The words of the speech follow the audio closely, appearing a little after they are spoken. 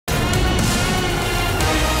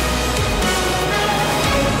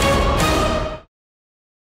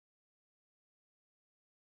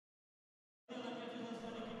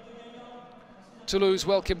Toulouse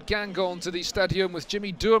welcomed Guingamp to the stadium with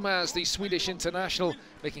Jimmy DURMAZ, the Swedish international,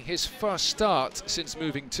 making his first start since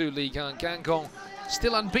moving to Ligue 1. Guingamp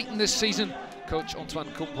still unbeaten this season. Coach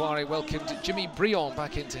Antoine Comboiré welcomed Jimmy Briand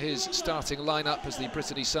back into his starting lineup as the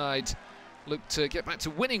Brittany side looked to get back to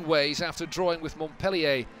winning ways after drawing with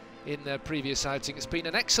Montpellier in their previous outing. It's been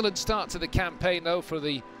an excellent start to the campaign, though, for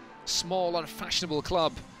the small, unfashionable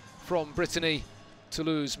club from Brittany.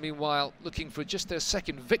 Toulouse, meanwhile, looking for just their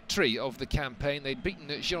second victory of the campaign. They'd beaten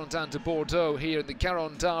Girondins de Bordeaux here in the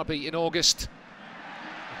Garonne derby in August,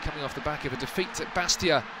 coming off the back of a defeat at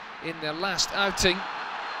Bastia in their last outing.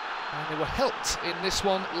 And they were helped in this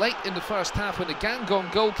one late in the first half when the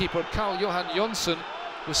Guingamp goalkeeper Karl-Johan JOHNSSON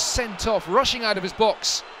was sent off, rushing out of his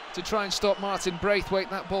box to try and stop Martin Braithwaite.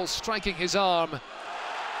 That ball striking his arm,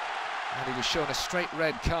 and he was shown a straight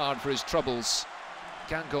red card for his troubles.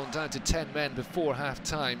 Guingamp down to 10 men before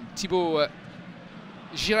half-time. Thibaut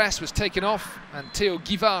Giresse was taken off, and Théo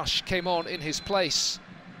Guivarch came on in his place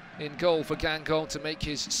in goal for Guingamp to make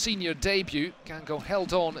his senior debut. Guingamp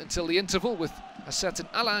held on until the interval with a certain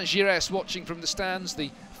Alain Giresse watching from the stands,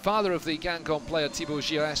 the father of the Guingamp player Thibaut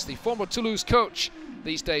Giresse, the former Toulouse coach,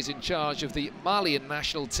 these days in charge of the Malian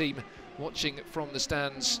national team, watching from the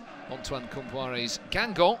stands. Antoine Comboiré's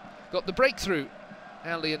Guingamp got the breakthrough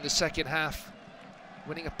early in the second half,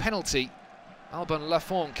 winning a penalty. Alban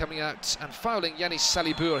LAFONT coming out and fouling Yannis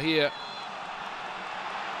Salibour here,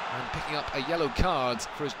 and picking up a yellow card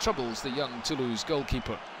for his troubles, the young Toulouse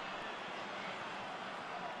goalkeeper.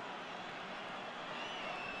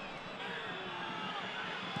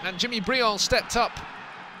 And Jimmy Briand stepped up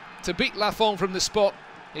to beat LAFONT from the spot.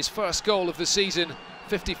 His first goal of the season,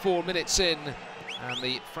 54 minutes in, and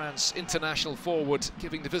the France international forward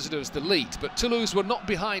giving the visitors the lead. But Toulouse were not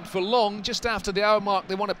behind for long. Just after the hour mark,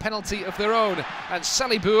 they won a penalty of their own, and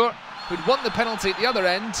Salibour, who'd won the penalty at the other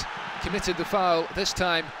end, committed the foul, this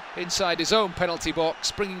time inside his own penalty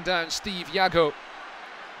box, bringing down Steeve YAGO.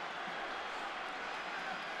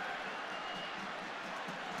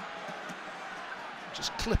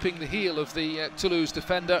 Just clipping the heel of the Toulouse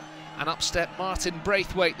defender, and up stepped Martin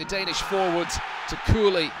Braithwaite, the Danish forward, to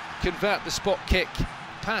coolly convert the spot kick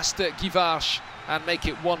past Guivarch and make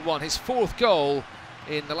it 1-1. His fourth goal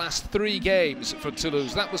in the last 3 games for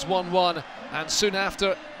Toulouse. That was 1-1, and soon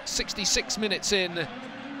after, 66 minutes in,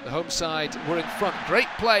 the home side were in front. Great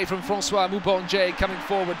play from François MOUBANDJE coming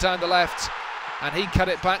forward down the left, and he cut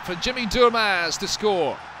it back for Jimmy DURMAZ to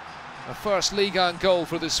score. A first Ligue 1 goal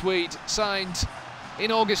for the Swede, signed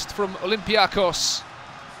in August from Olympiacos.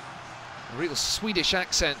 A real Swedish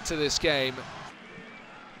accent to this game.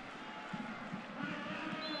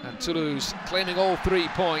 And Toulouse claiming all 3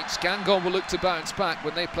 points. Guingamp will look to bounce back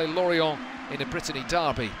when they play Lorient in a Brittany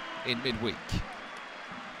derby in midweek.